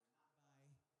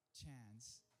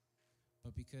chance,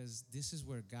 but because this is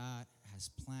where God has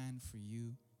planned for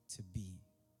you to be.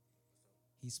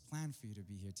 He's planned for you to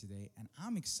be here today, and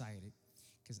I'm excited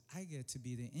because I get to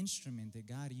be the instrument that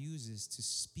God uses to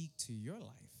speak to your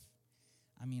life.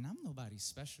 I mean, I'm nobody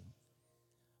special,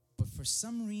 but for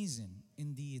some reason,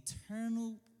 in the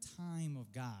eternal time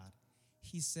of God,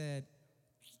 He said,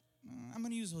 I'm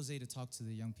going to use Jose to talk to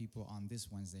the young people on this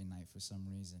Wednesday night for some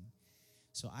reason.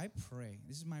 So I pray,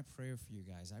 this is my prayer for you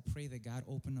guys. I pray that God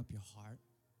open up your heart,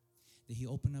 that He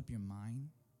open up your mind,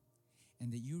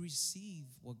 and that you receive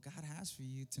what God has for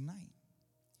you tonight.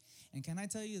 And can I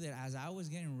tell you that as I was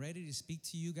getting ready to speak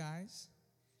to you guys,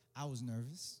 I was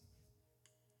nervous.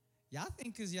 Y'all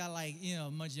think because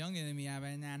y'all much younger than me, I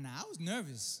was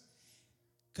nervous.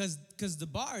 Because the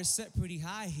bar is set pretty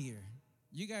high here.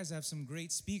 You guys have some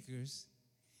great speakers,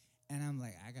 and I'm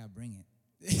like, I got to bring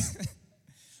it.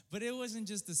 But it wasn't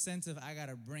just the sense of I got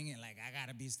to bring it, like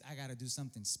I got to do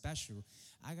something special.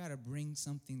 I got to bring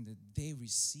something that they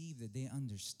receive, that they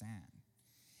understand.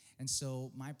 And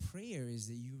so my prayer is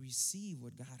that you receive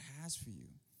what God has for you,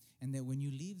 and that when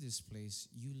you leave this place,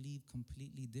 you leave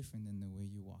completely different than the way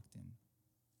you walked in.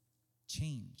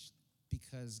 Changed,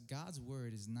 because God's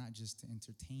word is not just to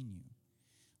entertain you.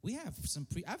 We have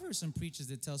I've heard some preachers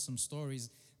that tell some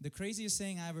stories. The craziest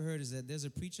saying I ever heard is that there's a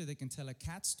preacher that can tell a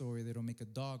cat story that'll make a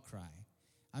dog cry.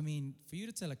 I mean, for you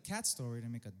to tell a cat story to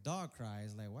make a dog cry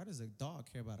is like, why does a dog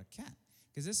care about a cat?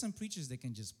 Because there's some preachers that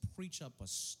can just preach up a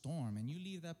storm and you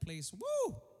leave that place,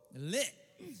 woo, lit.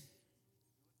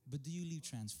 But do you leave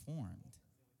transformed?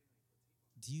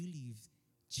 Do you leave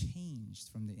changed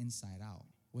from the inside out?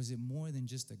 Was it more than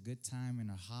just a good time and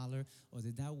a holler, or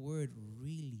did that word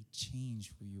really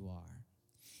change who you are?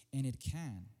 And it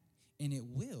can, and it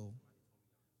will,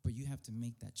 but you have to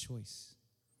make that choice.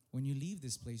 When you leave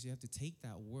this place, you have to take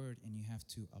that word and you have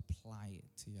to apply it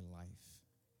to your life.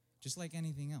 Just like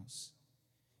anything else.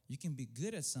 You can be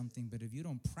good at something, but if you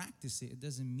don't practice it, it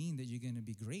doesn't mean that you're going to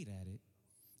be great at it.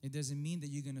 It doesn't mean that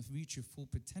you're going to reach your full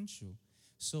potential.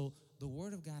 So the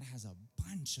Word of God has a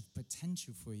bunch of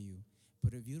potential for you.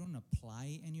 But if you don't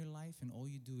apply it in your life and all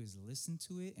you do is listen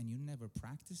to it and you never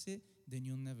practice it, then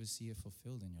you'll never see it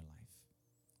fulfilled in your life.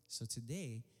 So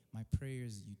today, my prayer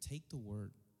is you take the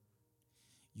Word,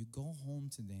 you go home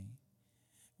today,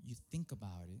 you think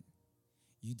about it,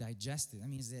 you digest it. That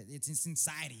means that it's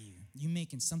inside of you. You're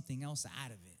making something else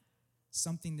out of it.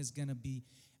 Something that's going to be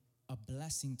a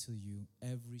blessing to you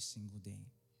every single day.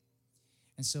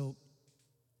 And so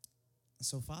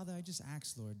Father, I just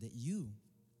ask, Lord, that you,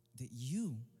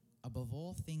 above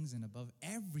all things and above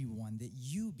everyone, that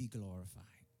you be glorified.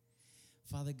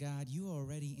 Father God, you are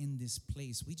already in this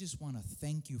place. We just want to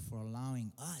thank you for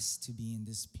allowing us to be in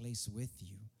this place with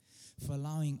you, for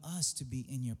allowing us to be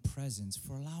in your presence,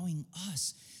 for allowing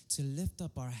us to lift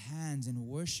up our hands and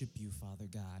worship you, Father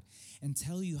God, and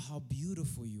tell you how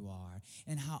beautiful you are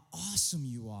and how awesome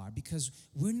you are, because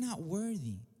we're not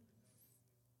worthy.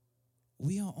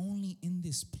 We are only in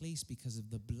this place because of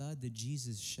the blood that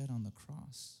Jesus shed on the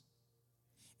cross.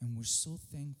 And we're so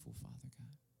thankful, Father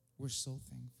God. We're so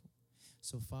thankful.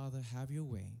 So, Father, have your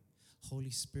way.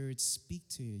 Holy Spirit, speak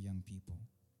to your young people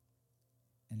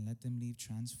and let them leave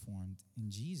transformed. In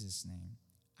Jesus' name,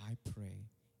 I pray.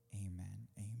 Amen.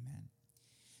 Amen.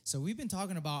 So we've been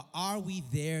talking about, are we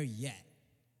there yet?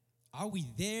 Are we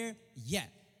there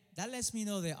yet? That lets me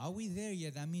know that, are we there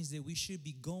yet? That means that we should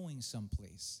be going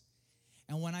someplace.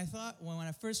 And when I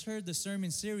first heard the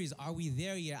sermon series, Are We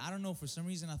There Yet? I don't know, for some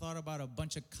reason I thought about a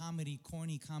bunch of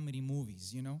corny comedy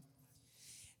movies, you know?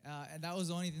 And that was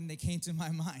the only thing that came to my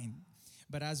mind.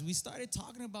 But as we started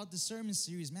talking about the sermon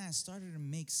series, man, it started to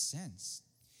make sense.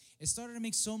 It started to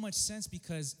make so much sense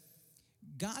because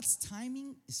God's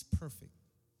timing is perfect.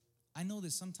 I know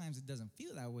that sometimes it doesn't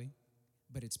feel that way,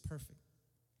 but it's perfect.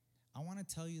 I want to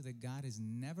tell you that God is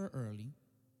never early,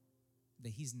 that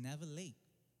He's never late,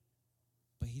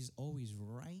 but He's always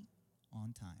right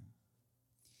on time.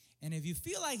 And if you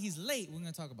feel like He's late, we're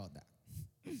going to talk about that.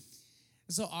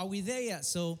 So are we there yet?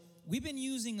 So we've been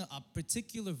using a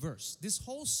particular verse. This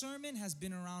whole sermon has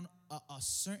been around a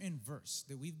certain verse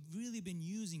that we've really been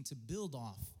using to build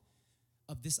off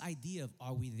of this idea of,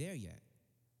 are we there yet?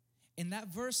 And that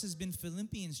verse has been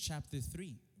Philippians chapter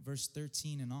 3, verse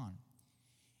 13 and on.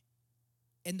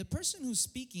 And the person who's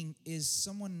speaking is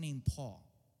someone named Paul.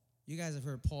 You guys have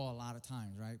heard Paul a lot of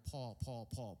times, right? Paul.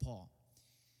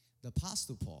 The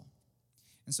Apostle Paul.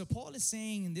 And so Paul is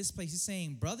saying in this place, he's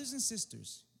saying, brothers and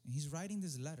sisters, and he's writing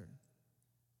this letter.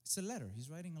 It's a letter. He's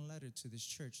writing a letter to this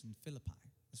church in Philippi.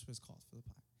 That's what it's called, Philippi.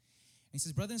 And he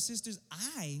says, brothers and sisters,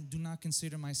 I do not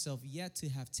consider myself yet to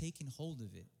have taken hold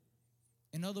of it.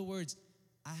 In other words,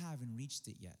 I haven't reached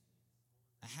it yet.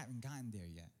 I haven't gotten there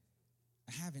yet.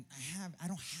 I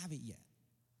don't have it yet.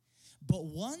 But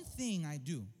one thing I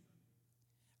do,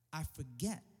 I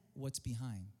forget what's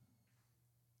behind.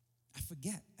 I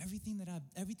forget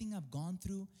everything I've gone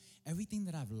through, everything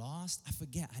that I've lost, I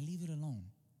forget. I leave it alone.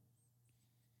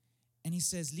 And he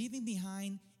says, leaving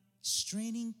behind,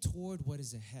 straining toward what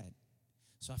is ahead.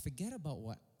 So I forget about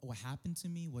what happened to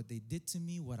me, what they did to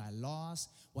me, what I lost,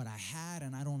 what I had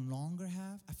and I don't longer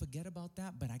have. I forget about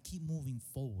that, but I keep moving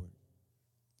forward.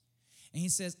 And he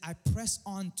says, I press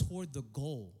on toward the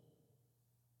goal.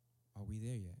 Are we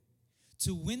there yet?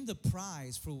 To win the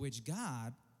prize for which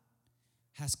God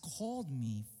has called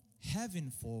me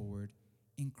heaven forward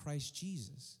in Christ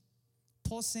Jesus.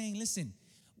 Paul's saying, listen,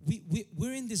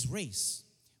 we're in this race.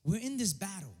 We're in this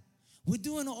battle. We're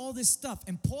doing all this stuff.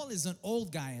 And Paul is an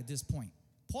old guy at this point.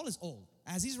 Paul is old.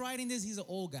 As he's writing this, he's an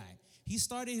old guy. He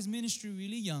started his ministry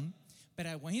really young. But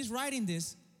when he's writing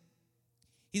this,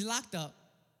 he's locked up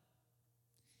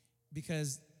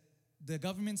because the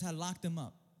governments had locked him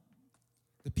up.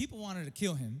 The people wanted to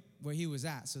kill him where he was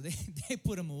at, so they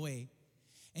put him away.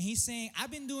 And he's saying,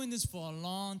 I've been doing this for a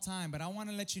long time, but I want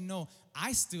to let you know,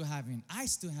 I still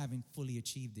haven't fully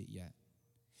achieved it yet.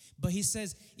 But he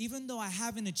says, even though I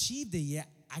haven't achieved it yet,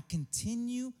 I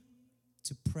continue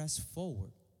to press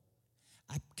forward.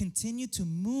 I continue to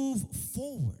move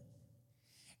forward.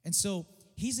 And so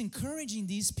he's encouraging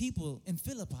these people in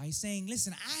Philippi. He's saying,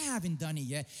 listen, I haven't done it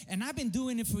yet, and I've been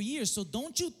doing it for years. So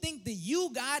don't you think that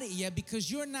you got it yet because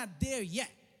you're not there yet.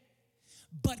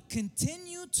 But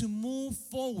continue to move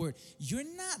forward. You're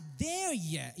not there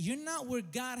yet. You're not where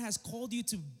God has called you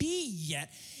to be yet.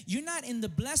 You're not in the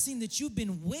blessing that you've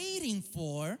been waiting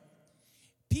for.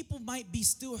 People might be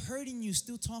still hurting you,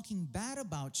 still talking bad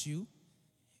about you.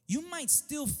 You might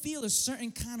still feel a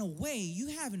certain kind of way. You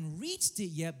haven't reached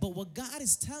it yet, but what God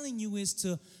is telling you is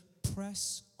to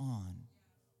press on.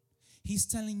 He's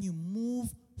telling you, move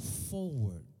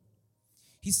forward.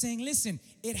 He's saying, listen,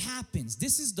 it happens.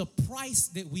 This is the price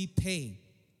that we pay.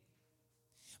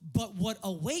 But what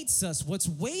awaits us, what's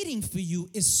waiting for you,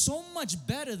 is so much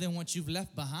better than what you've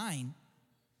left behind.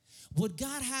 What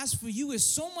God has for you is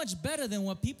so much better than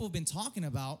what people have been talking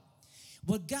about.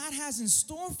 What God has in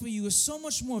store for you is so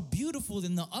much more beautiful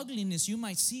than the ugliness you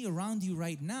might see around you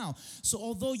right now. So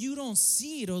although you don't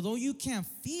see it, although you can't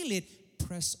feel it,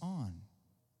 press on.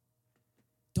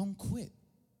 Don't quit.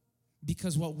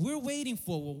 Because what we're waiting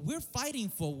for, what we're fighting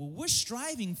for, what we're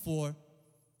striving for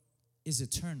is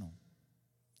eternal.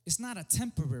 It's not a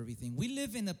temporary thing. We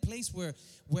live in a place where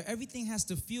everything has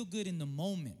to feel good in the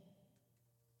moment.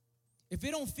 If it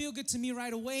don't feel good to me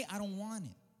right away, I don't want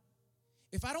it.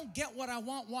 If I don't get what I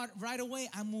want right away,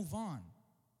 I move on.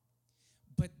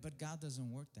 But God doesn't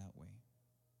work that way.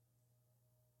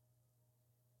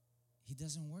 He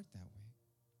doesn't work that way.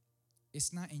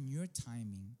 It's not in your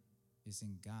timing. It's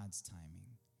in God's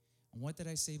timing. And what did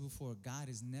I say before? God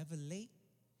is never late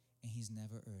and he's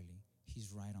never early.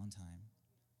 He's right on time.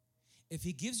 If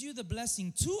he gives you the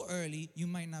blessing too early, you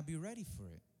might not be ready for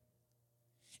it.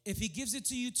 If he gives it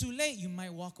to you too late, you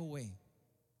might walk away.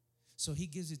 So he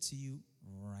gives it to you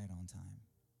right on time.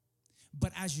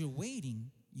 But as you're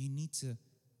waiting, you need to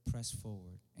press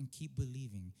forward and keep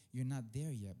believing. You're not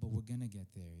there yet, but we're going to get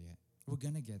there yet. We're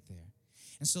going to get there.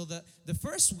 And so the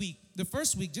first week,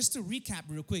 just to recap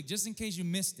real quick, just in case you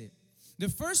missed it. The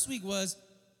first week was,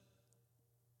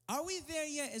 are we there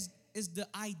yet is the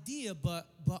idea, but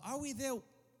are we there?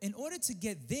 In order to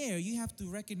get there, you have to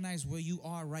recognize where you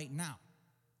are right now,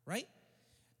 right?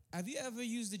 Have you ever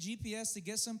used the GPS to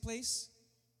get someplace?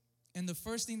 And the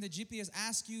first thing the GPS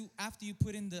asks you after you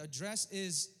put in the address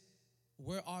is,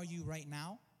 where are you right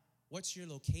now? What's your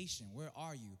location? Where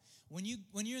are you? When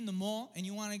you're in the mall and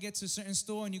you want to get to a certain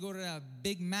store and you go to that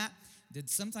big map that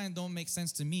sometimes don't make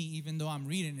sense to me, even though I'm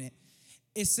reading it,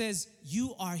 it says,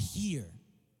 you are here.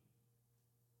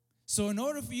 So in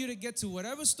order for you to get to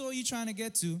whatever store you're trying to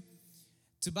get to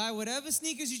buy whatever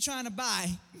sneakers you're trying to buy,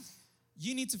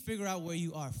 you need to figure out where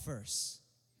you are first.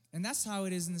 And that's how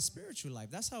it is in the spiritual life.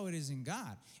 That's how it is in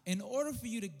God. In order for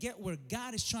you to get where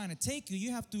God is trying to take you,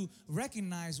 you have to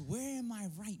recognize, where am I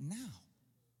right now?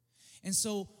 And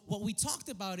so what we talked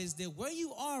about is that where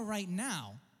you are right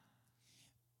now,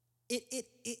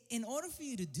 in order for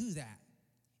you to do that,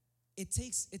 it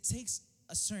takes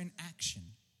a certain action.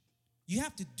 You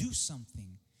have to do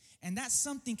something. And that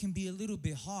something can be a little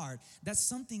bit hard. That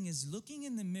something is looking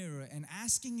in the mirror and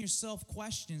asking yourself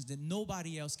questions that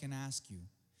nobody else can ask you.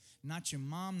 Not your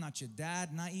mom, not your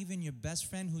dad, not even your best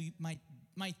friend who you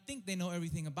might think they know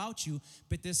everything about you,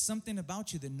 but there's something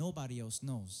about you that nobody else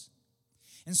knows.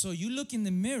 And so you look in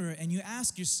the mirror and you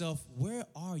ask yourself, where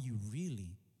are you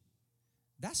really?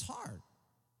 That's hard.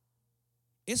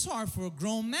 It's hard for a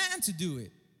grown man to do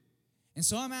it. And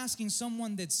so I'm asking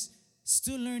someone that's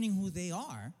still learning who they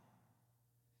are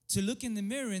to look in the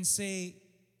mirror and say,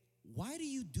 why do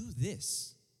you do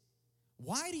this?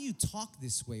 Why do you talk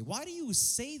this way? Why do you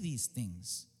say these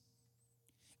things?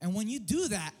 And when you do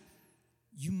that,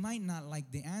 you might not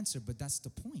like the answer, but that's the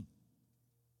point.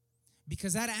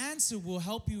 Because that answer will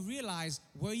help you realize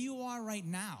where you are right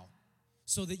now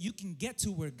so that you can get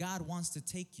to where God wants to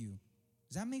take you.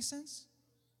 Does that make sense?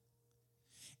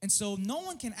 And so no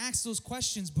one can ask those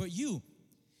questions but you.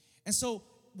 And so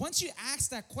once you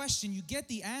ask that question, you get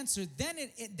the answer, then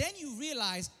then you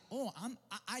realize, oh,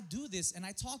 I do this and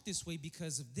I talk this way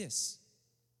because of this.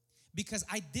 Because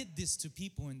I did this to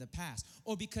people in the past,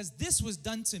 or because this was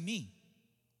done to me.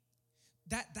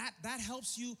 That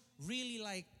helps you really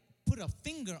like put a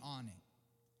finger on it.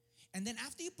 And then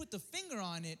after you put the finger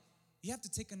on it, you have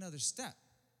to take another step.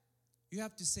 You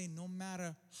have to say, no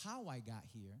matter how I got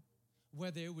here,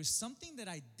 whether it was something that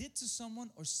I did to someone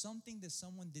or something that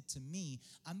someone did to me,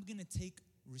 I'm going to take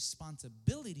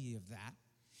responsibility of that,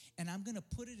 and I'm going to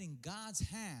put it in God's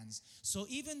hands. So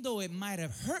even though it might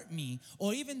have hurt me,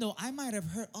 or even though I might have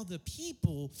hurt other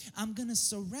people, I'm going to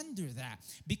surrender that.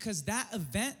 Because that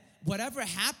event, whatever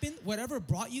happened, whatever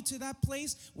brought you to that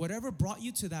place, whatever brought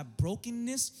you to that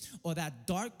brokenness or that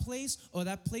dark place or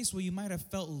that place where you might have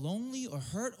felt lonely or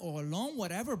hurt or alone,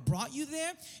 whatever brought you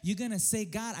there, you're going to say,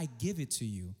 God, I give it to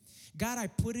you. God, I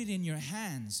put it in your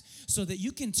hands so that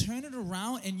you can turn it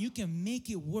around and you can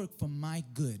make it work for my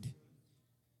good.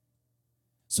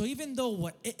 So even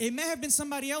though it may have been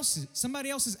somebody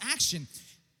else's action,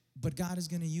 but God is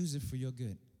going to use it for your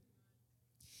good.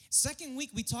 Second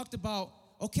week, we talked about,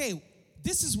 okay,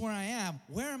 this is where I am.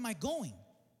 Where am I going?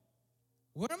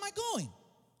 Where am I going?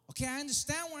 Okay, I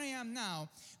understand where I am now.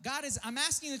 I'm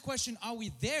asking the question, are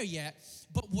we there yet?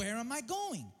 But where am I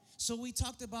going? So we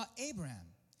talked about Abraham.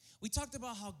 We talked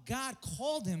about how God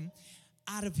called him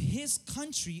out of his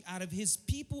country, out of his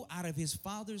people, out of his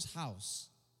father's house.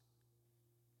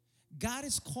 God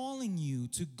is calling you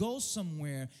to go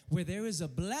somewhere where there is a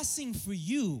blessing for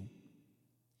you.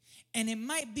 And it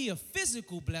might be a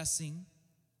physical blessing,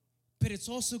 but it's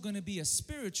also going to be a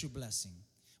spiritual blessing.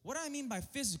 What do I mean by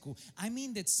physical? I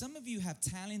mean that some of you have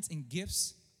talents and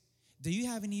gifts that you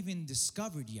haven't even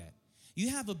discovered yet. You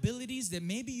have abilities that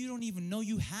maybe you don't even know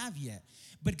you have yet.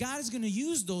 But God is going to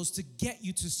use those to get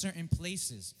you to certain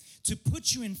places, to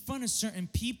put you in front of certain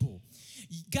people.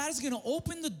 God is going to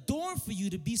open the door for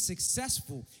you to be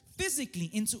successful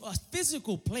physically into a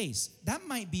physical place. That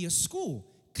might be a school,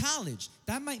 college.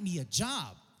 That might be a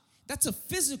job. That's a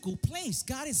physical place.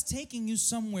 God is taking you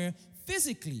somewhere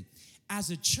physically.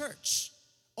 As a church,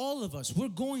 all of us, we're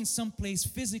going someplace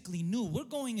physically new. We're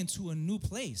going into a new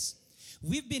place.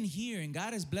 We've been here and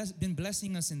God has been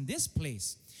blessing us in this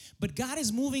place. But God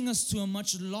is moving us to a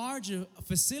much larger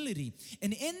facility.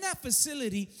 And in that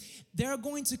facility, there are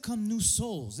going to come new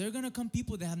souls. There are going to come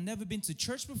people that have never been to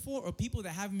church before, or people that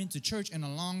haven't been to church in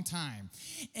a long time.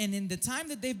 And in the time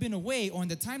that they've been away, or in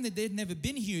the time that they've never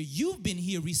been here, you've been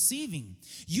here receiving.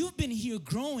 You've been here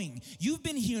growing. You've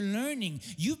been here learning.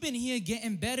 You've been here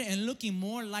getting better and looking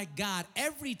more like God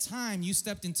every time you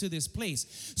stepped into this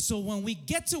place. So when we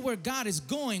get to where God is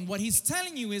going, what he's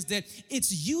telling you is that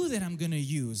it's you that I'm going to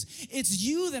use. It's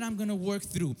you that I'm going to work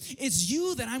through. It's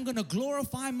you that I'm going to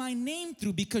glorify my name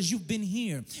through, because you've been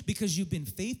here, because you've been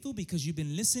faithful, because you've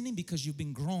been listening, because you've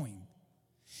been growing.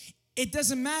 It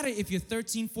doesn't matter if you're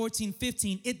 13, 14,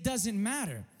 15. It doesn't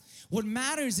matter. What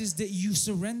matters is that you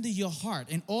surrender your heart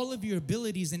and all of your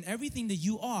abilities and everything that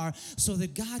you are so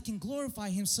that God can glorify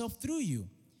himself through you.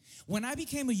 When I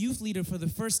became a youth leader for the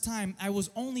first time, I was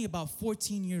only about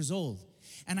 14 years old.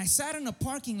 And I sat in a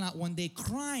parking lot one day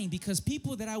crying because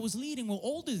people that I was leading were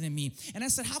older than me. And I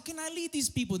said, how can I lead these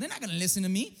people? They're not going to listen to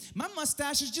me. My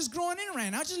mustache is just growing in right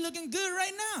now. I'm just looking good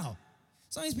right now.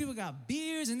 Some of these people got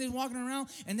beards and they're walking around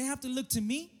and they have to look to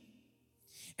me.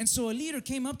 And so a leader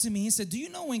came up to me and said, do you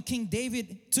know when King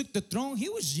David took the throne, he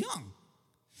was young,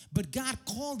 but God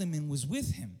called him and was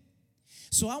with him.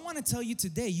 So I want to tell you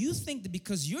today, you think that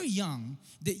because you're young,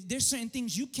 that there's certain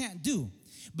things you can't do.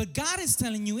 But God is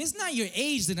telling you, it's not your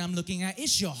age that I'm looking at,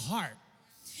 it's your heart.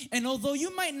 And although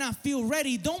you might not feel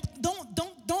ready, don't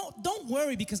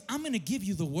worry, because I'm going to give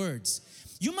you the words.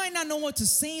 You might not know what to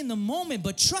say in the moment,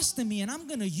 but trust in me and I'm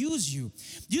going to use you.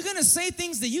 You're going to say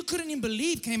things that you couldn't even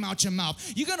believe came out your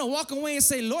mouth. You're going to walk away and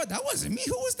say, Lord, that wasn't me.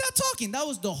 Who was that talking? That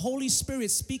was the Holy Spirit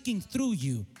speaking through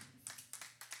you.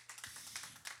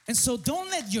 And so don't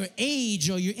let your age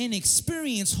or your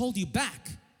inexperience hold you back.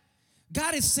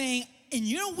 God is saying, in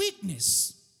your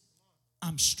weakness,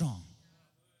 I'm strong.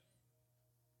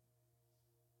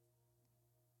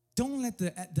 Don't let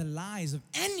the lies of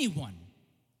anyone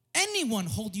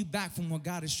hold you back from what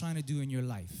God is trying to do in your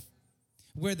life.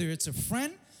 Whether it's a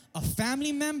friend, a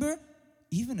family member,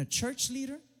 even a church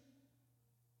leader,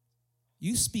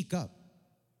 you speak up.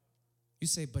 You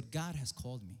say, but God has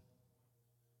called me.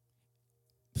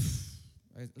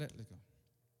 Let go.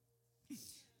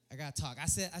 I gotta talk. I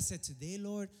said today,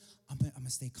 Lord, I'm gonna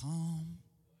stay calm.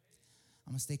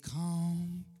 I'm gonna stay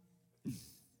calm.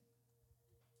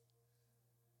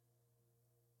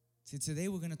 See, today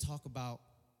we're gonna talk about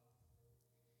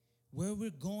where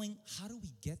we're going. How do we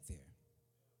get there?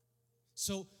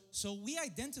 So we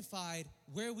identified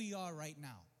where we are right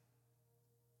now.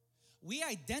 We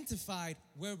identified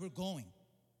where we're going.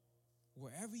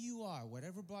 Wherever you are,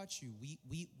 whatever brought you,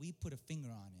 we put a finger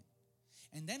on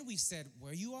it. And then we said,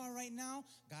 where you are right now,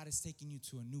 God is taking you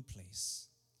to a new place,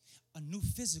 a new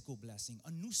physical blessing,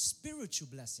 a new spiritual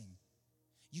blessing.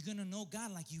 You're going to know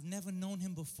God like you've never known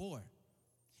him before.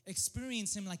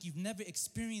 Experience him like you've never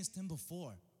experienced him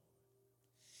before.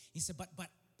 He said, but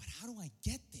how do I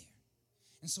get there?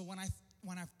 And so when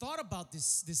I thought about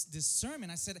this sermon,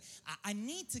 I said, I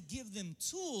need to give them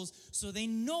tools so they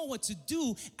know what to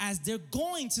do as they're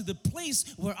going to the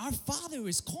place where our Father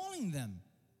is calling them.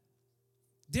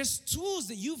 There's tools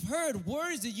that you've heard,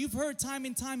 words that you've heard time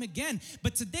and time again.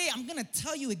 But today, I'm going to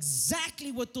tell you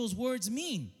exactly what those words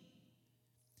mean.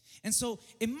 And so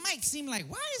it might seem like,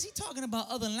 why is he talking about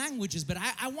other languages? But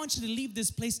I want you to leave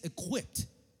this place equipped,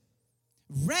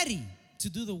 ready to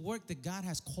do the work that God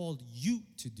has called you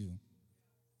to do.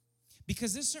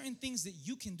 Because there's certain things that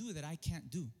you can do that I can't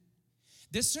do.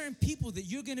 There's certain people that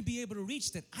you're going to be able to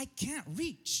reach that I can't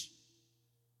reach.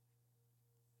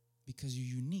 Because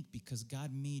you're unique, because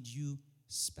God made you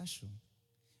special.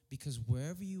 Because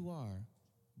wherever you are,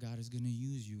 God is going to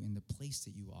use you in the place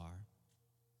that you are.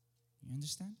 You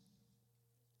understand?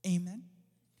 Amen?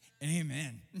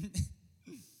 Amen.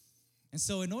 And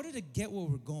so in order to get where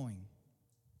we're going,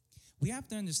 we have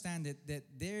to understand that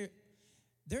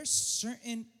there's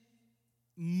certain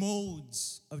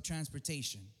modes of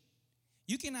transportation.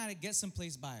 You can either get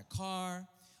someplace by a car,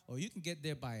 or you can get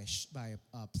there by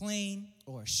a plane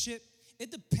or a ship. It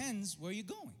depends where you're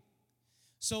going.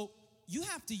 So you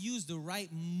have to use the right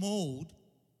mode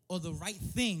or the right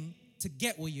thing to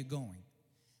get where you're going.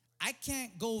 I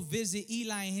can't go visit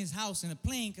Eli in his house in a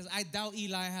plane because I doubt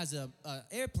Eli has a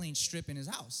airplane strip in his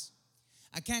house.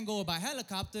 I can't go by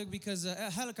helicopter because a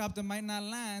helicopter might not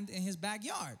land in his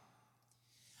backyard.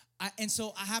 And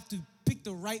so I have to pick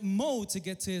the right mode to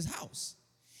get to his house.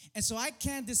 And so I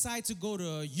can't decide to go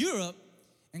to Europe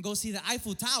and go see the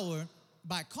Eiffel Tower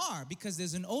by car because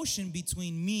there's an ocean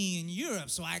between me and Europe,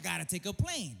 so I gotta take a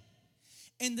plane.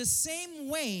 In the same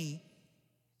way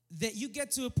that you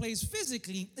get to a place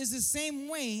physically is the same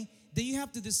way that you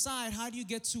have to decide how do you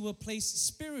get to a place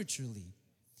spiritually.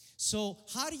 So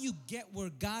how do you get where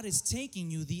God is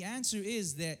taking you? The answer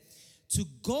is that to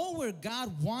go where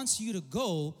God wants you to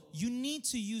go, you need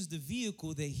to use the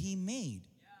vehicle that he made.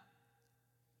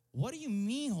 What do you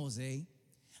mean, Jose?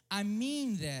 I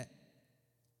mean that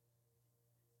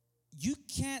you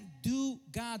can't do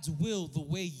God's will the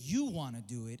way you want to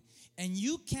do it, and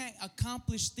you can't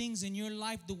accomplish things in your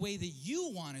life the way that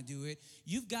you want to do it.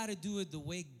 You've got to do it the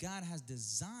way God has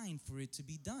designed for it to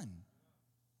be done.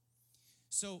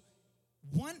 So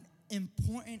one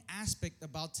important aspect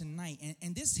about tonight,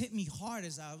 and this hit me hard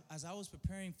as I was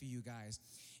preparing for you guys,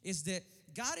 is that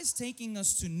God is taking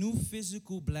us to new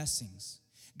physical blessings.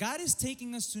 God is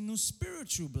taking us to new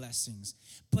spiritual blessings.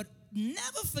 But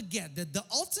never forget that the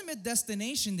ultimate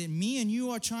destination that me and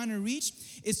you are trying to reach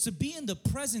is to be in the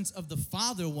presence of the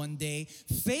Father one day,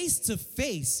 face to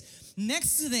face,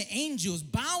 next to the angels,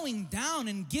 bowing down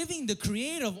and giving the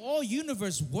creator of all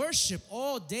universe worship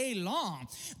all day long.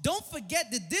 Don't forget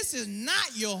that this is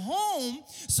not your home.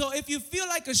 So if you feel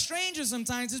like a stranger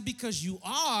sometimes, it's because you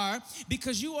are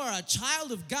a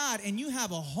child of God and you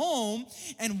have a home.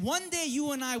 And one day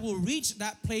you and I will reach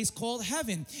that place called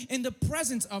heaven in the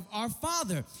presence of our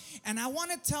Father. And I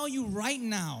want to tell you right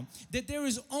now that there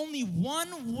is only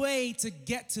one way to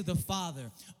get to the Father.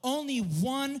 Only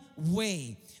one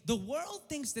way. The world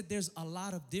thinks that there's a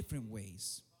lot of different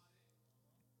ways.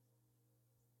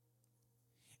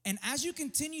 And as you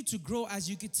continue to grow, as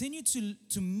you continue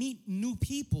to meet new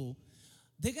people,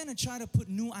 they're going to try to put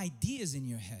new ideas in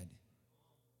your head.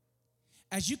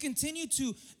 As you continue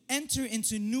to enter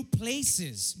into new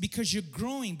places because you're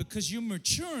growing, because you're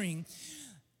maturing,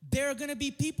 There are going to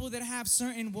be people that have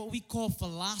certain what we call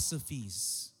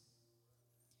philosophies,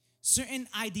 certain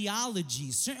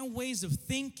ideologies, certain ways of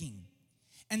thinking.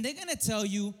 And they're going to tell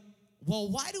you, well,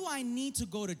 why do I need to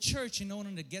go to church in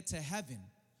order to get to heaven?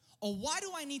 Or why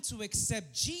do I need to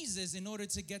accept Jesus in order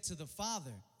to get to the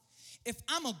Father? If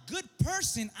I'm a good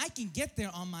person, I can get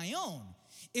there on my own.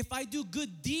 If I do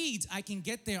good deeds, I can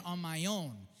get there on my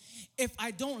own. If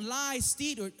I don't lie,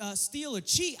 steal or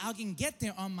cheat, I can get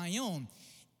there on my own.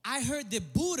 I heard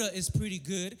that Buddha is pretty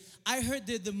good. I heard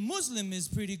that the Muslim is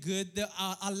pretty good. The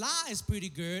Allah is pretty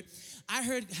good. I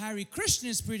heard Hare Krishna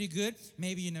is pretty good.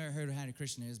 Maybe you never heard of Hare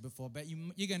Krishna is before, but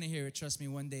you're going to hear it. Trust me,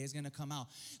 one day it's going to come out.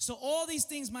 So all these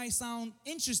things might sound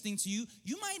interesting to you.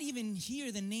 You might even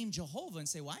hear the name Jehovah and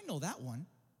say, well, I know that one.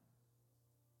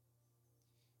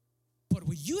 But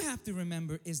what you have to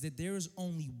remember is that there is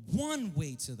only one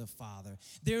way to the Father.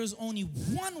 There is only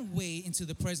one way into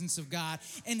the presence of God,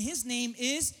 and his name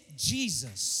is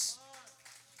Jesus.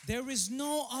 There is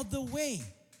no other way.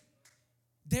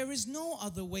 There is no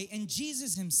other way. And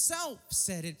Jesus himself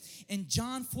said it in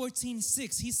John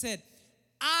 14:6. He said,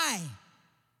 I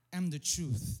am the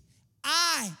truth.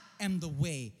 I am the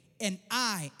way, and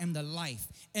I am the life.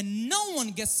 And no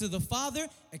one gets to the Father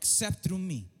except through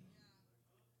me.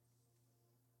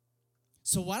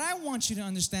 So what I want you to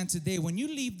understand today, when you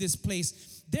leave this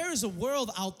place, there is a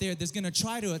world out there that's going to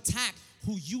try to attack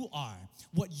who you are,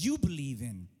 what you believe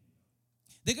in.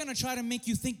 They're going to try to make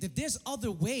you think that there's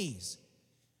other ways.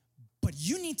 But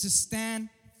you need to stand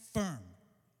firm,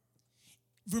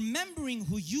 remembering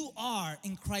who you are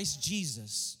in Christ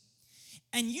Jesus.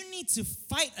 And you need to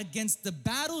fight against the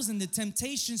battles and the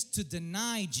temptations to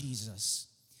deny Jesus.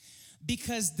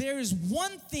 Because there is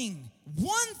one thing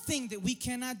that we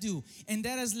cannot do, and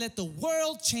that is let the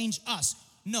world change us.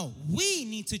 No, we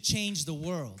need to change the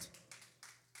world.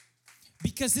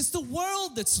 Because it's the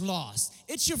world that's lost.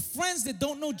 It's your friends that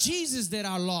don't know Jesus that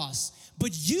are lost.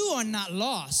 But you are not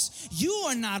lost. You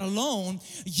are not alone.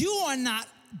 You are not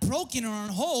broken or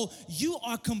unwhole. You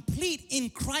are complete in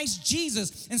Christ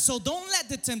Jesus. And so don't let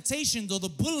the temptations or the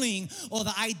bullying or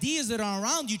the ideas that are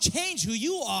around you change who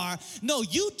you are. No,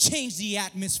 you change the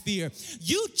atmosphere.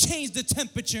 You change the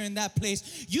temperature in that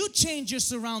place. You change your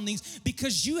surroundings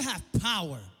because you have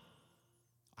power.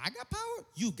 I got power.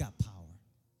 You got power.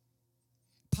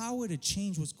 Power to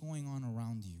change what's going on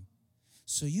around you.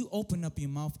 So you open up your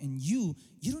mouth and you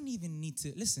don't even need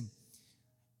to, listen.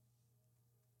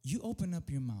 You open up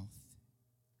your mouth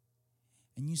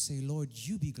and you say, Lord,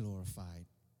 you be glorified.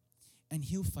 And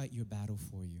he'll fight your battle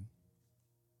for you.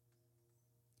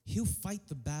 He'll fight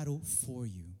the battle for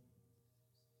you.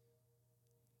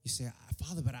 You say,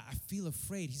 Father, but I feel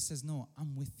afraid. He says, no,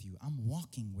 I'm with you. I'm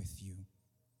walking with you.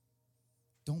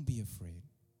 Don't be afraid.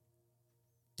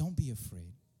 Don't be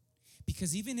afraid.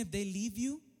 Because even if they leave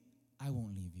you, I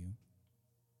won't leave you.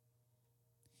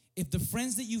 If the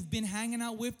friends that you've been hanging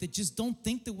out with that just don't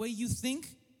think the way you think,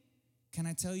 can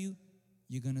I tell you,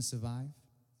 you're going to survive.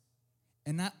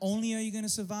 And not only are you going to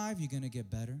survive, you're going to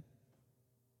get better.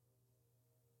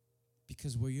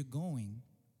 Because where you're going,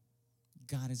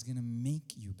 God is going to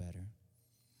make you better.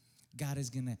 God is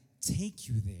going to take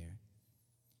you there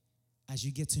as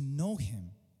you get to know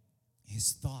him,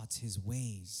 his thoughts, his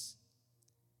ways.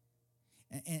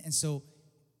 And so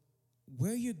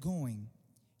where you're going,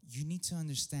 you need to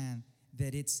understand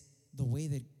that it's the way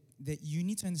that you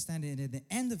need to understand that at the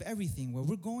end of everything, where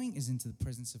we're going is into the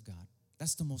presence of God.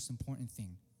 That's the most important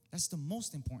thing. That's the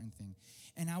most important thing.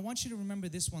 And I want you to remember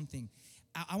this one thing.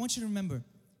 I want you to remember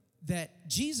that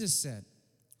Jesus said,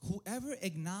 whoever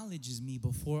acknowledges me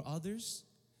before others,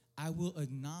 I will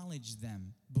acknowledge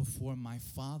them before my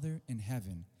Father in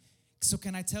heaven. So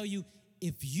can I tell you,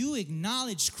 if you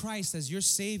acknowledge Christ as your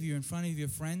Savior in front of your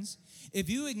friends, if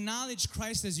you acknowledge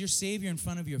Christ as your Savior in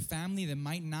front of your family that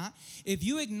might not, if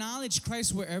you acknowledge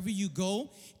Christ wherever you go,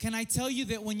 can I tell you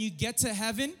that when you get to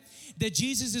heaven, that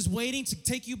Jesus is waiting to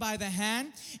take you by the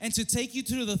hand and to take you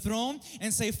to the throne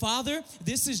and say, Father,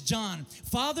 this is John.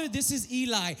 Father, this is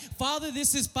Eli. Father,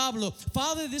 this is Pablo.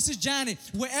 Father, this is Janet.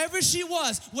 Wherever she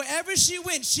was, wherever she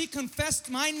went, she confessed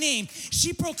my name.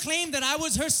 She proclaimed that I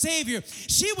was her Savior.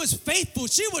 She was faithful.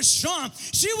 She was strong.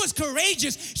 She was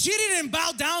courageous. She didn't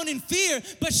bow down in fear,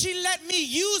 but she let me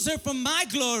use her for my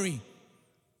glory.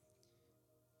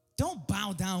 Don't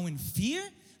bow down in fear.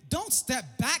 Don't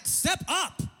step back. Step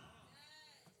up.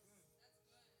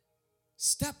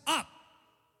 Step up,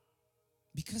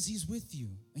 because he's with you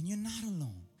and you're not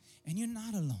alone. And you're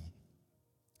not alone.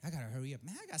 I got to hurry up.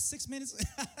 Man, I got 6 minutes.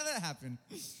 How did that happen?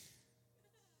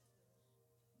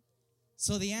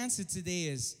 So the answer to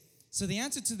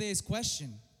today's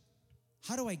question,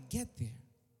 how do I get there?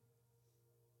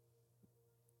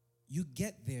 you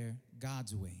get there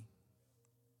God's way.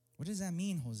 What does that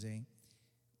mean, Jose?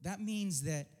 That means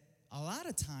that a lot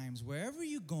of times, wherever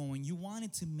you're going, you want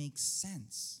it to make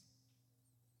sense.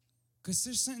 Because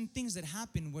there's certain things that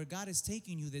happen where God is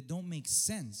taking you that don't make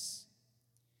sense.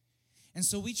 And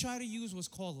so we try to use what's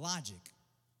called logic.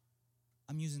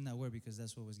 I'm using that word because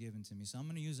that's what was given to me. So I'm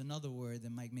going to use another word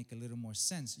that might make a little more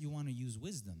sense. You want to use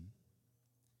wisdom,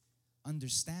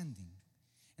 understanding.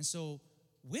 And so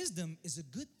wisdom is a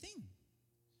good thing.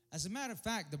 As a matter of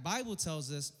fact, the Bible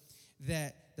tells us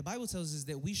that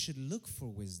we should look for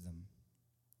wisdom.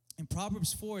 In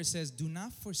Proverbs 4, it says, do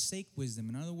not forsake wisdom.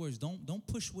 In other words, don't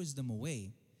push wisdom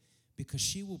away, because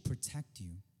she will protect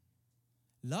you.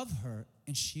 Love her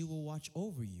and she will watch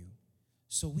over you.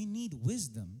 So we need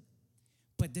wisdom.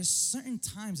 But there's certain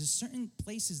times, there's certain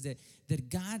places that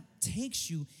God takes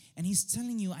you and he's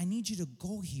telling you, I need you to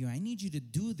go here. I need you to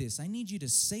do this. I need you to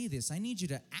say this. I need you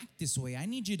to act this way. I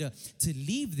need you to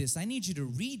leave this. I need you to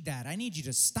read that. I need you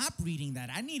to stop reading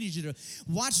that. I need you to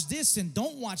watch this and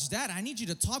don't watch that. I need you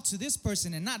to talk to this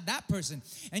person and not that person.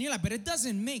 And you're like, but it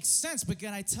doesn't make sense. But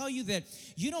can I tell you that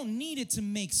you don't need it to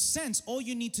make sense. All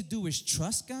you need to do is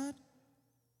trust God.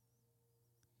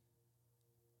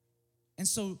 And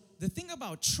so the thing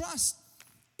about trust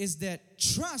is that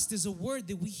trust is a word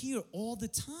that we hear all the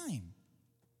time.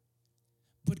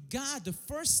 But God, the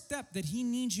first step that he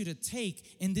needs you to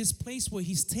take in this place where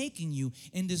he's taking you,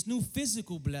 in this new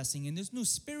physical blessing, in this new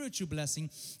spiritual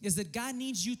blessing, is that God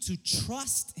needs you to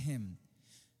trust him.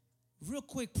 Real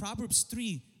quick, Proverbs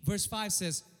 3 verse 5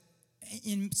 says,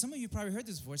 and some of you probably heard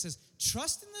this before, it says,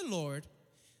 trust in the Lord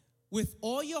with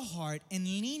all your heart and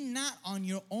lean not on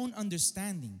your own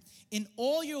understanding. In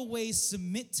all your ways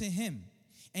submit to him,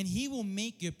 and he will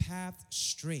make your path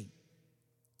straight.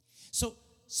 So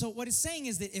what it's saying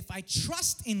is that if I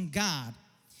trust in God,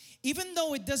 even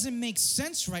though it doesn't make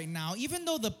sense right now, even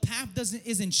though the path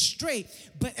isn't straight,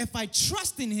 but if I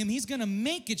trust in him, he's gonna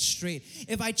make it straight.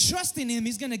 If I trust in him,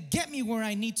 he's gonna get me where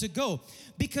I need to go.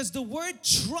 Because the word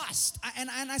trust, and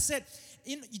I said,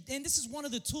 and this is one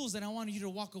of the tools that I wanted you to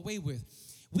walk away with.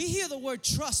 We hear the word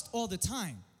trust all the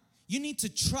time. You need to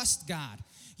trust God.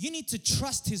 You need to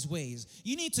trust his ways.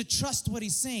 You need to trust what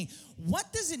he's saying.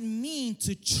 What does it mean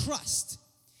to trust?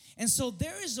 And so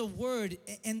there is a word,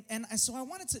 and so I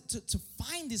wanted to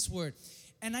find this word.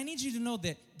 And I need you to know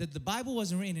that the Bible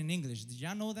wasn't written in English. Did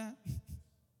y'all know that?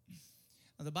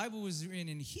 The Bible was written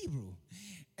in Hebrew.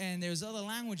 And there's other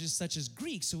languages such as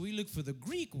Greek. So we look for the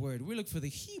Greek word. We look for the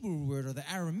Hebrew word or the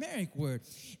Aramaic word.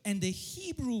 And the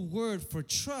Hebrew word for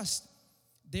trust,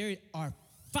 there are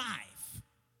 5.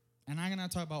 And I'm going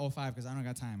to talk about all 5 because I don't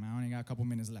got time. I only got a couple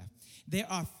minutes left. There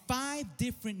are 5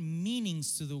 different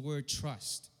meanings to the word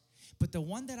trust. But the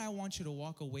one that I want you to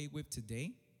walk away with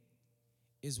today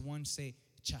is one, say,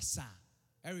 chasa.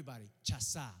 Everybody,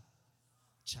 chasa.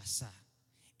 Chasa.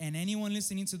 And anyone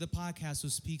listening to the podcast who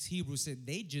speaks Hebrew said,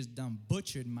 they just done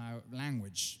butchered my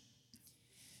language.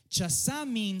 Chasa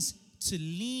means to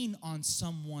lean on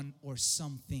someone or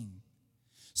something.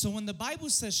 So when the Bible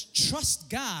says trust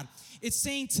God, it's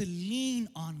saying to lean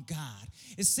on God.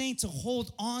 It's saying to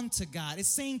hold on to God. It's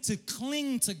saying to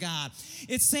cling to God.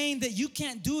 It's saying that you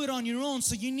can't do it on your own,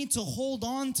 so you need to hold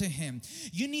on to him.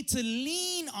 You need to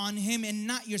lean on him and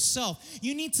not yourself.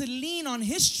 You need to lean on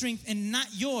his strength and not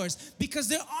yours, because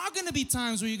there are going to be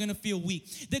times where you're going to feel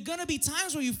weak. There are going to be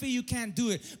times where you feel you can't do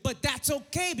it, but that's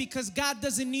okay, because God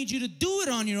doesn't need you to do it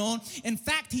on your own. In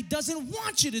fact, he doesn't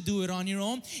want you to do it on your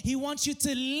own. He wants you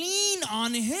to lean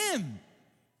on him.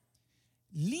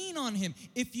 Lean on him.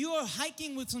 If you're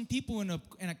hiking with some people in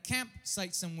a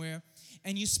campsite somewhere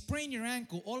and you sprain your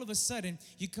ankle, all of a sudden,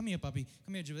 you come here, puppy.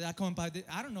 Come here, Juvenile.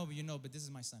 I don't know if you know, but this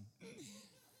is my son.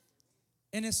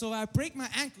 And then so I break my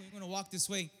ankle. You're going to walk this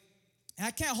way. And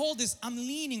I can't hold this. I'm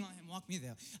leaning on him. Walk me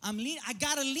there. I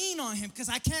got to lean on him because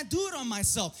I can't do it on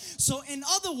myself. So in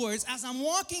other words, as I'm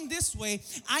walking this way,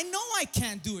 I know I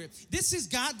can't do it. This is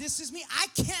God. This is me. I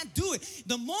can't do it.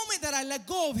 The moment that I let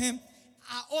go of him,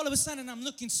 all of a sudden I'm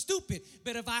looking stupid.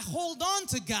 But if I hold on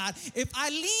to God, if I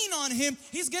lean on him,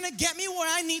 he's going to get me where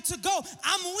I need to go.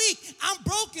 I'm weak. I'm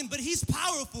broken, but he's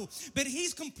powerful. But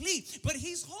he's complete. But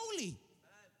he's holy.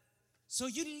 So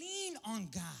you lean on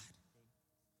God.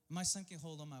 My son can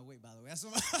hold on my weight, by the way. That's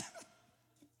what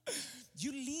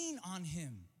you lean on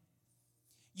him.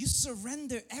 You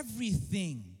surrender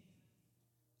everything.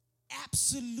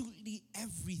 Absolutely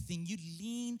everything. You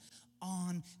lean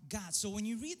on God. So when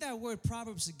you read that word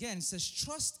Proverbs again, it says,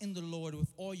 trust in the Lord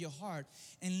with all your heart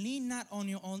and lean not on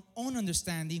your own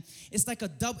understanding. It's like a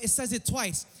double, it says it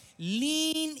twice.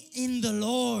 Lean in the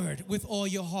Lord with all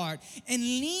your heart and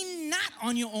lean not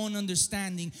on your own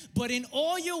understanding, but in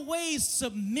all your ways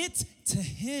submit to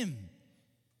Him.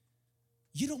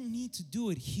 You don't need to do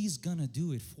it. He's gonna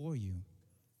do it for you.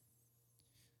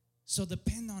 So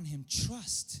depend on Him.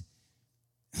 Trust.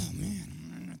 Oh man,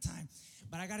 I'm running out of time.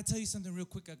 But I got to tell you something real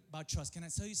quick about trust. Can I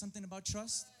tell you something about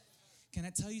trust? Can I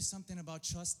tell you something about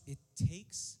trust? It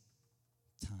takes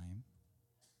time.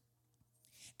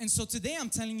 And so today I'm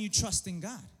telling you, trust in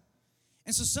God.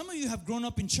 And so some of you have grown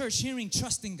up in church hearing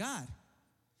trust in God,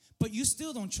 but you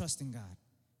still don't trust in God.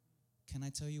 Can I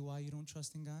tell you why you don't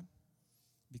trust in God?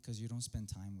 Because you don't spend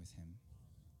time with Him.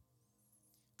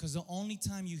 Because the only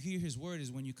time you hear His word is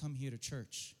when you come here to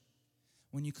church,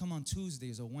 when you come on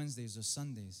Tuesdays or Wednesdays or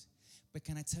Sundays. But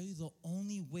can I tell you, the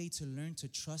only way to learn to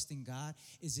trust in God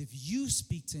is if you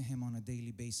speak to Him on a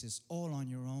daily basis, all on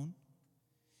your own.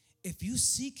 If you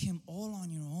seek Him all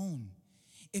on your own.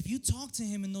 If you talk to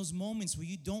Him in those moments where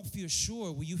you don't feel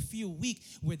sure, where you feel weak,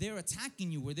 where they're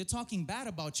attacking you, where they're talking bad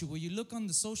about you, where you look on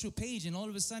the social page and all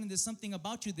of a sudden there's something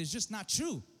about you that's just not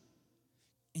true.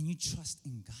 And you trust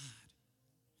in God.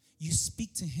 You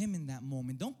speak to Him in that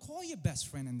moment. Don't call your best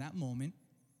friend in that moment.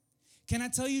 Can I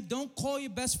tell you, don't call your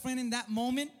best friend in that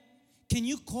moment. Can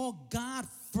you call God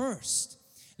first?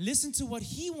 Listen to what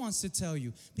He wants to tell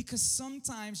you. Because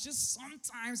sometimes, just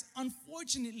sometimes,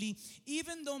 unfortunately,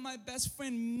 even though my best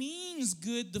friend means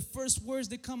good, the first words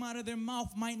that come out of their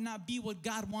mouth might not be what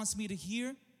God wants me to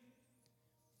hear.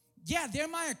 Yeah, they're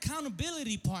my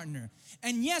accountability partner.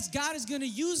 And yes, God is going to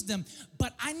use them,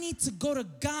 but I need to go to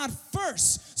God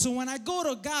first. So when I go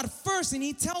to God first and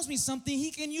He tells me something,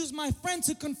 He can use my friend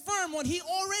to confirm what He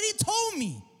already told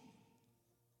me.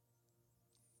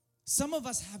 Some of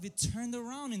us have it turned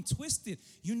around and twisted.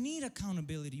 You need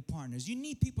accountability partners. You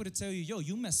need people to tell you, yo,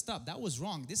 you messed up. That was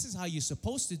wrong. This is how you're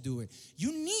supposed to do it.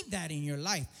 You need that in your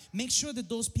life. Make sure that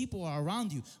those people are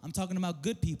around you. I'm talking about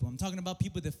good people. I'm talking about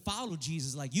people that follow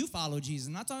Jesus like you follow Jesus.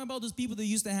 I'm not talking about those people that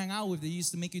you used to hang out with, that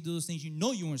used to make you do those things you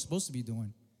know you weren't supposed to be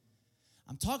doing.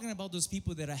 I'm talking about those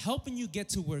people that are helping you get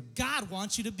to where God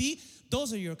wants you to be.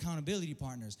 Those are your accountability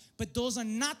partners. But those are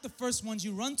not the first ones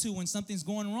you run to when something's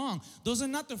going wrong. Those are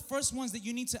not the first ones that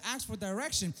you need to ask for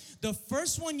direction. The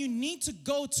first one you need to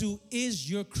go to is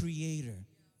your Creator.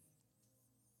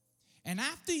 And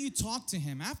after you talk to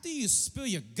Him, after you spill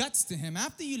your guts to Him,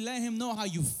 after you let Him know how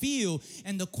you feel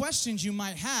and the questions you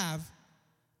might have,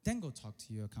 then go talk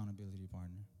to your accountability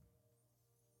partner.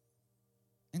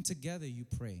 And together you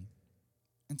pray.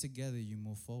 And together you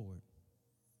move forward.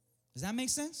 Does that make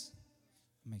sense?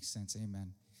 It makes sense,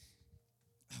 amen.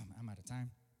 Oh, I'm out of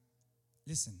time.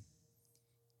 Listen,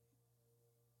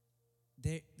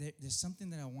 there's something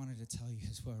that I wanted to tell you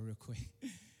as well real quick.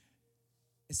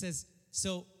 It says,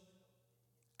 so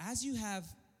as you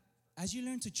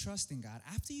learn to trust in God,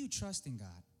 after you trust in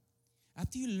God,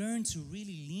 after you learn to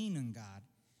really lean on God,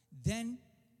 then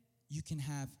you can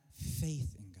have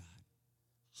faith in God.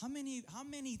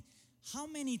 How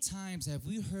many times have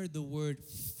we heard the word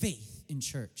faith in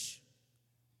church?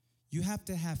 You have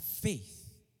to have faith.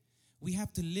 We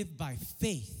have to live by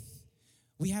faith.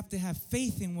 We have to have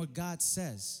faith in what God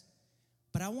says.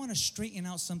 But I want to straighten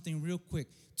out something real quick.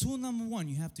 Tool number one,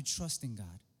 you have to trust in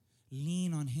God.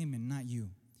 Lean on Him and not you.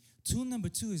 Tool number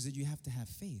two is that you have to have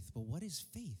faith. But what is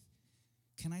faith?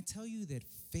 Can I tell you that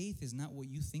faith is not what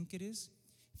you think it is?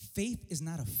 Faith is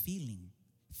not a feeling.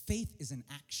 Faith is an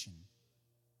action.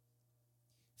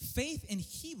 Faith in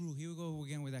Hebrew, here we go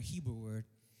again with our Hebrew word.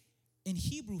 In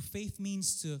Hebrew, faith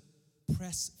means to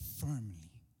press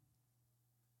firmly.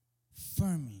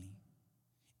 Firmly.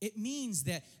 It means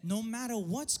that no matter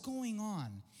what's going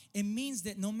on, it means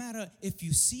that no matter if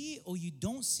you see it or you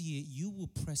don't see it, you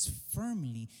will press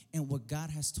firmly in what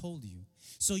God has told you.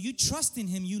 So you trust in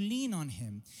Him, you lean on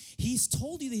Him. He's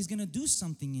told you that He's going to do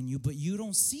something in you, but you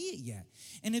don't see it yet.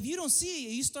 And if you don't see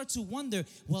it, you start to wonder,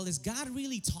 well, is God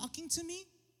really talking to me?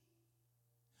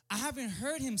 I haven't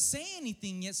heard Him say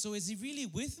anything yet, so is He really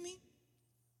with me?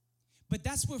 But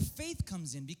that's where faith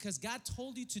comes in, because God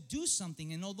told you to do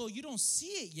something, and although you don't see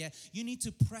it yet, you need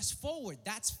to press forward.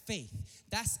 That's faith.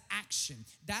 That's action.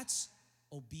 That's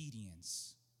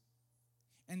obedience.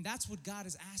 And that's what God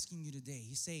is asking you today.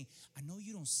 He's saying, I know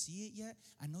you don't see it yet.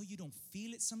 I know you don't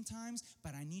feel it sometimes,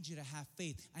 but I need you to have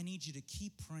faith. I need you to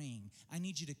keep praying. I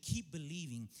need you to keep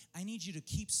believing. I need you to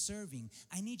keep serving.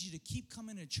 I need you to keep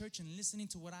coming to church and listening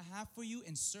to what I have for you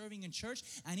and serving in church.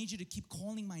 I need you to keep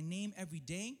calling my name every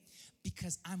day.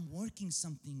 because I'm working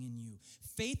something in you.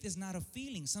 Faith is not a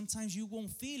feeling. Sometimes you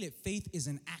won't feel it. Faith is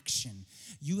an action.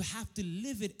 You have to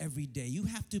live it every day. You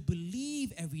have to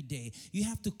believe every day. You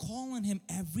have to call on him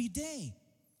every day.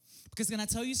 Because can I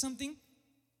tell you something?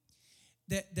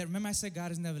 That remember I said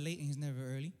God is never late and he's never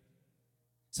early?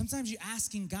 Sometimes you're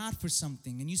asking God for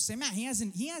something and you say, man, he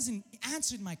hasn't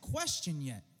answered my question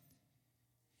yet.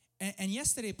 And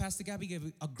yesterday, Pastor Gabby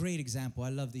gave a great example. I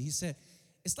loved it. He said,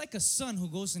 it's like a son who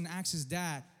goes and asks his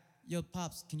dad, yo,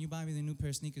 Pops, can you buy me the new pair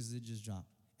of sneakers that just dropped?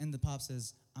 And the Pop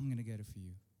says, I'm going to get it for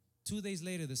you. 2 days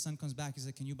later, the son comes back. He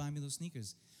said, can you buy me those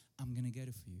sneakers? I'm going to get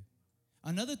it for you.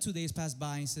 Another 2 days pass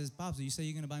by and he says, Pops, you say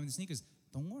you're going to buy me the sneakers.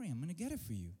 Don't worry, I'm going to get it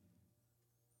for you.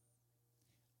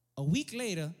 A week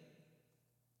later,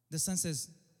 the son says,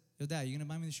 yo, Dad, you going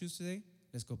to buy me the shoes today?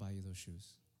 Let's go buy you those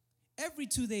shoes. Every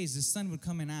 2 days, the son would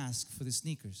come and ask for the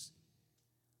sneakers.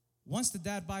 Once the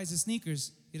dad buys the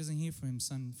sneakers, he doesn't hear from his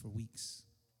son for weeks.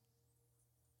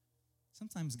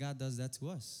 Sometimes God does that to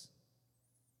us.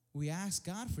 We ask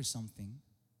God for something,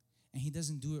 and he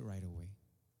doesn't do it right away.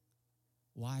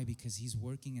 Why? Because he's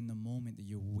working in the moment that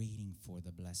you're waiting for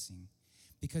the blessing.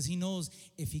 Because he knows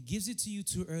if he gives it to you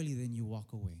too early, then you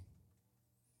walk away.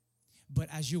 But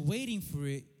as you're waiting for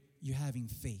it, you're having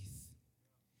faith.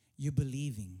 You're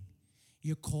believing.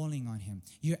 You're calling on him.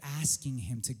 You're asking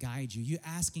him to guide you. You're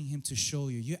asking him to show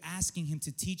you. You're asking him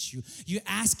to teach you. You're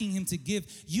asking him to give.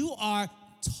 You are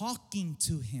talking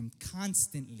to him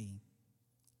constantly.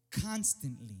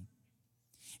 Constantly.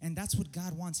 And that's what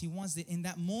God wants. He wants that in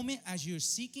that moment, as you're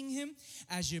seeking him,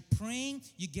 as you're praying,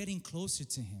 you're getting closer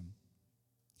to him.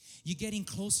 You're getting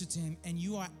closer to him, and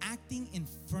you are acting in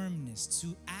firmness.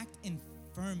 To act in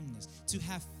firmness. To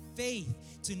have faith,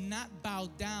 to not bow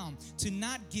down, to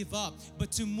not give up,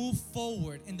 but to move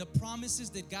forward in the promises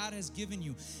that God has given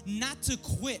you. Not to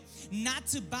quit, not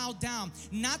to bow down,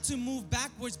 not to move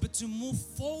backwards, but to move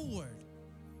forward.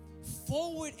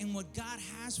 Forward in what God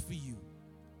has for you.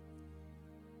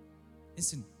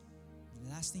 Listen, the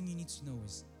last thing you need to know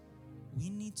is we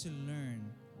need to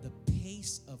learn the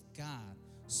pace of God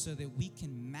so that we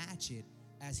can match it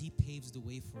as he paves the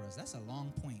way for us. That's a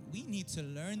long point. We need to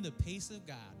learn the pace of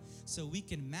God so we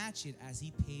can match it as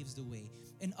he paves the way.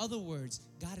 In other words,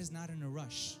 God is not in a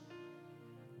rush.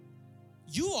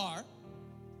 You are,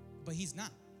 but he's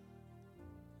not.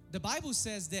 The Bible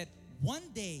says that one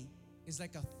day is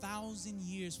like 1,000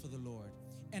 years for the Lord,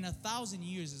 and 1,000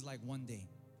 years is like one day.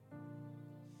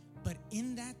 But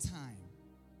in that time,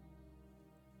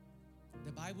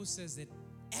 the Bible says that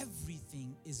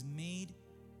everything is made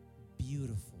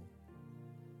beautiful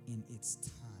in its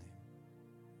time.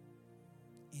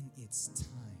 In its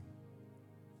time.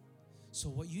 So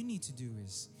what you need to do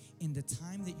is, in the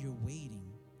time that you're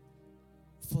waiting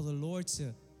for the Lord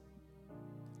to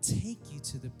take you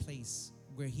to the place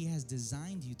where he has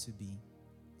designed you to be,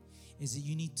 is that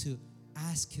you need to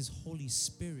ask his Holy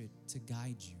Spirit to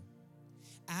guide you.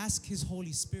 Ask his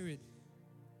Holy Spirit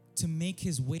to make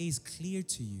his ways clear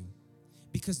to you.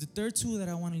 Because the third tool that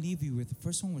I want to leave you with, the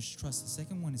first one was trust. The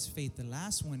second one is faith. The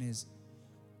last one is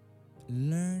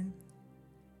learn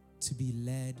to be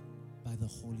led by the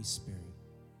Holy Spirit.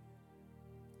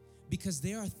 Because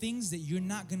there are things that you're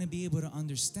not going to be able to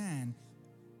understand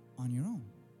on your own.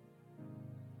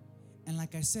 And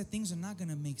like I said, things are not going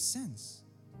to make sense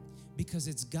because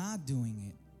it's God doing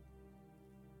it.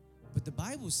 But the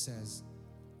Bible says,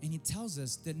 and it tells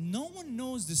us that no one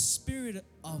knows the spirit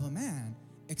of a man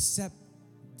except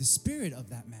the spirit of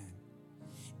that man.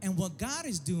 And what God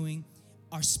is doing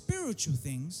are spiritual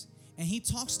things, and he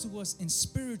talks to us in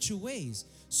spiritual ways.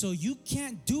 So you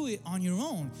can't do it on your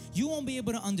own. You won't be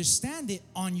able to understand it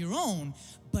on your own.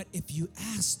 But if you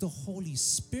ask the Holy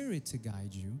Spirit to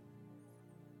guide you,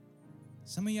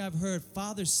 some of you have heard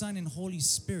Father, Son, and Holy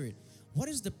Spirit. What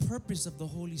is the purpose of the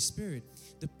Holy Spirit?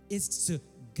 It's to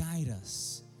guide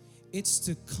us. It's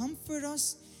to comfort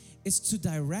us. It's to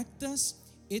direct us.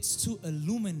 It's to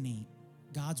illuminate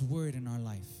God's word in our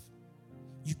life.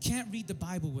 You can't read the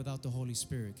Bible without the Holy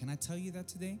Spirit. Can I tell you that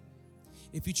today?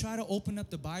 If you try to open up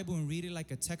the Bible and read it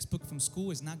like a textbook from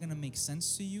school, it's not going to make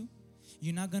sense to you.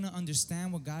 You're not going to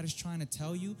understand what God is trying to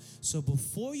tell you. So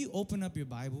before you open up your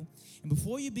Bible and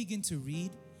before you begin to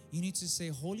read, you need to say,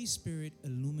 Holy Spirit,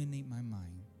 illuminate my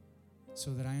mind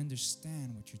so that I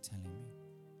understand what you're telling me.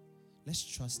 Let's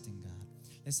trust in God.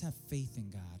 Let's have faith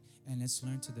in God. And let's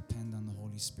learn to depend on the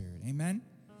Holy Spirit. Amen?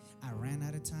 I ran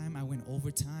out of time. I went over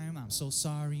time. I'm so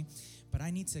sorry. But I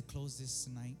need to close this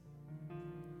tonight.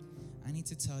 I need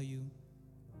to tell you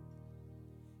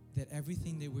that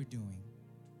everything that we're doing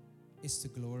is to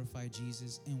glorify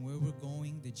Jesus. And where we're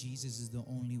going, that Jesus is the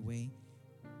only way.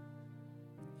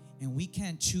 And we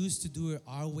can't choose to do it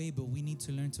our way, but we need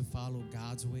to learn to follow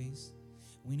God's ways.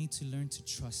 We need to learn to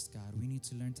trust God. We need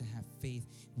to learn to have faith.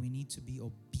 We need to be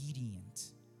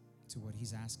obedient to what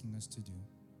He's asking us to do.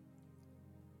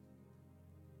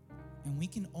 And we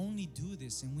can only do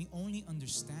this, and we only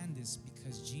understand this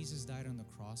because Jesus died on the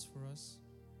cross for us.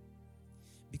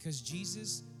 Because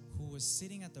Jesus, who was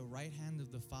sitting at the right hand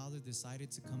of the Father,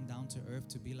 decided to come down to earth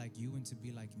to be like you and to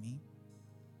be like me.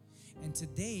 And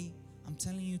today, I'm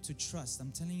telling you to trust.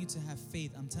 I'm telling you to have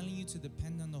faith. I'm telling you to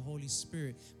depend on the Holy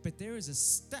Spirit. But there is a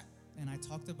step, and I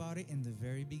talked about it in the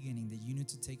very beginning, that you need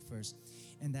to take first.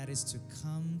 And that is to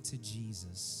come to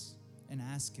Jesus and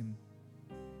ask Him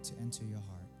to enter your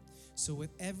heart. So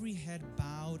with every head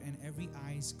bowed and every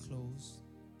eyes closed,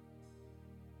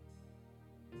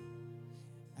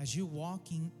 as you're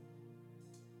walking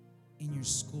in your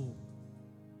school,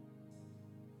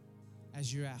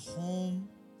 as you're at home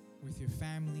with your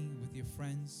family, with your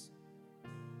friends,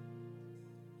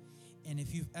 and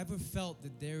if you've ever felt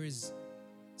that there is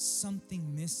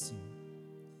something missing,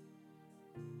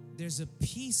 there's a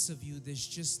piece of you that's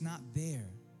just not there,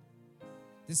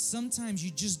 that sometimes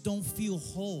you just don't feel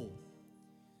whole,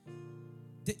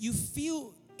 that you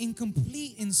feel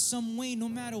incomplete in some way no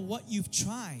matter what you've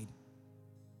tried.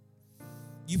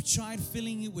 You've tried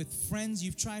filling it with friends.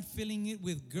 You've tried filling it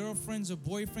with girlfriends or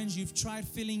boyfriends. You've tried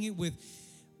filling it with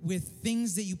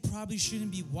things that you probably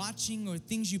shouldn't be watching or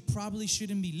things you probably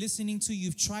shouldn't be listening to.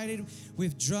 You've tried it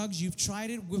with drugs. You've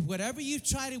tried it with whatever you've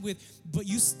tried it with, but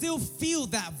you still feel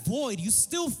that void. You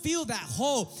still feel that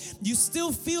hole. You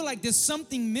still feel like there's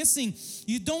something missing.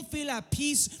 You don't feel at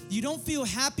peace. You don't feel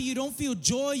happy. You don't feel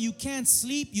joy. You can't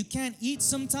sleep. You can't eat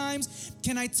sometimes.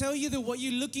 Can I tell you that what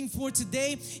you're looking for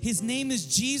today, His name is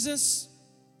Jesus?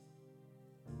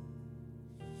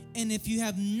 And if you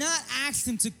have not asked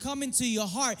Him to come into your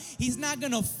heart, He's not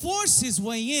going to force His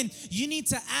way in. You need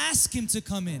to ask Him to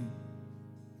come in.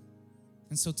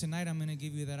 And so tonight I'm going to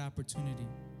give you that opportunity.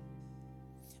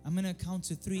 I'm going to count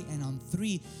to 3, and on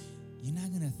 3, you're not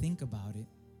going to think about it.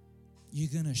 You're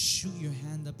going to shoot your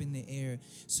hand up in the air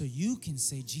so you can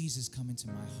say, Jesus, come into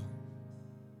my heart.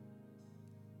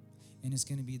 And it's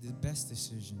going to be the best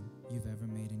decision you've ever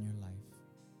made in your life.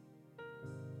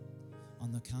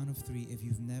 On the count of 3, if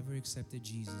you've never accepted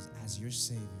Jesus as your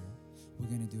Savior, we're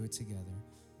going to do it together.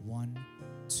 1,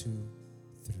 2,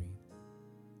 3.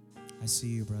 I see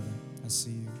you, brother. I see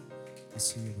you. I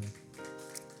see you, brother.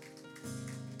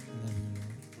 I love you,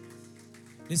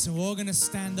 Lord. Listen, we're all going to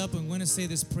stand up and we're going to say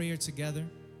this prayer together.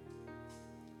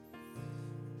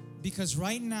 Because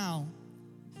right now,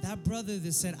 that brother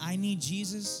that said, I need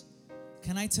Jesus,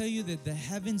 can I tell you that the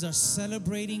heavens are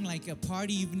celebrating like a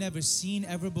party you've never seen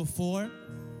ever before?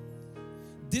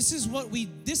 This is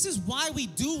why we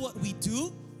do what we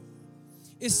do.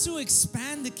 It's to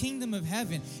expand the kingdom of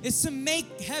heaven. It's to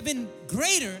make heaven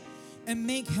greater and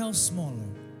make hell smaller.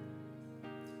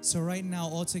 So right now,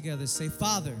 all together, say,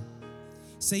 Father,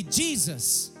 say,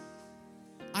 Jesus,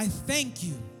 I thank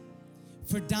you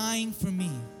for dying for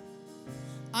me.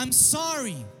 I'm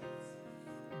sorry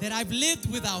that I've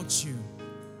lived without you.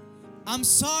 I'm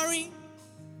sorry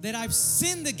that I've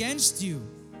sinned against you.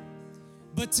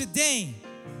 But today,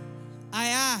 I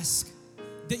ask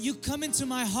that you come into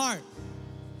my heart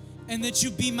and that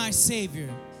you be my Savior.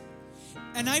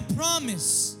 And I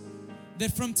promise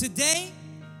that from today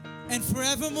and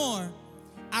forevermore,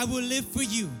 I will live for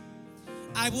you.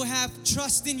 I will have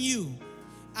trust in you.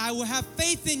 I will have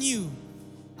faith in you.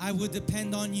 I will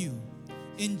depend on you.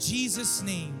 In Jesus'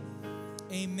 name,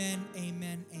 amen,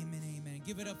 amen, amen, amen.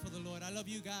 Give it up for the Lord. I love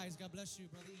you guys. God bless you,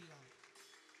 brother.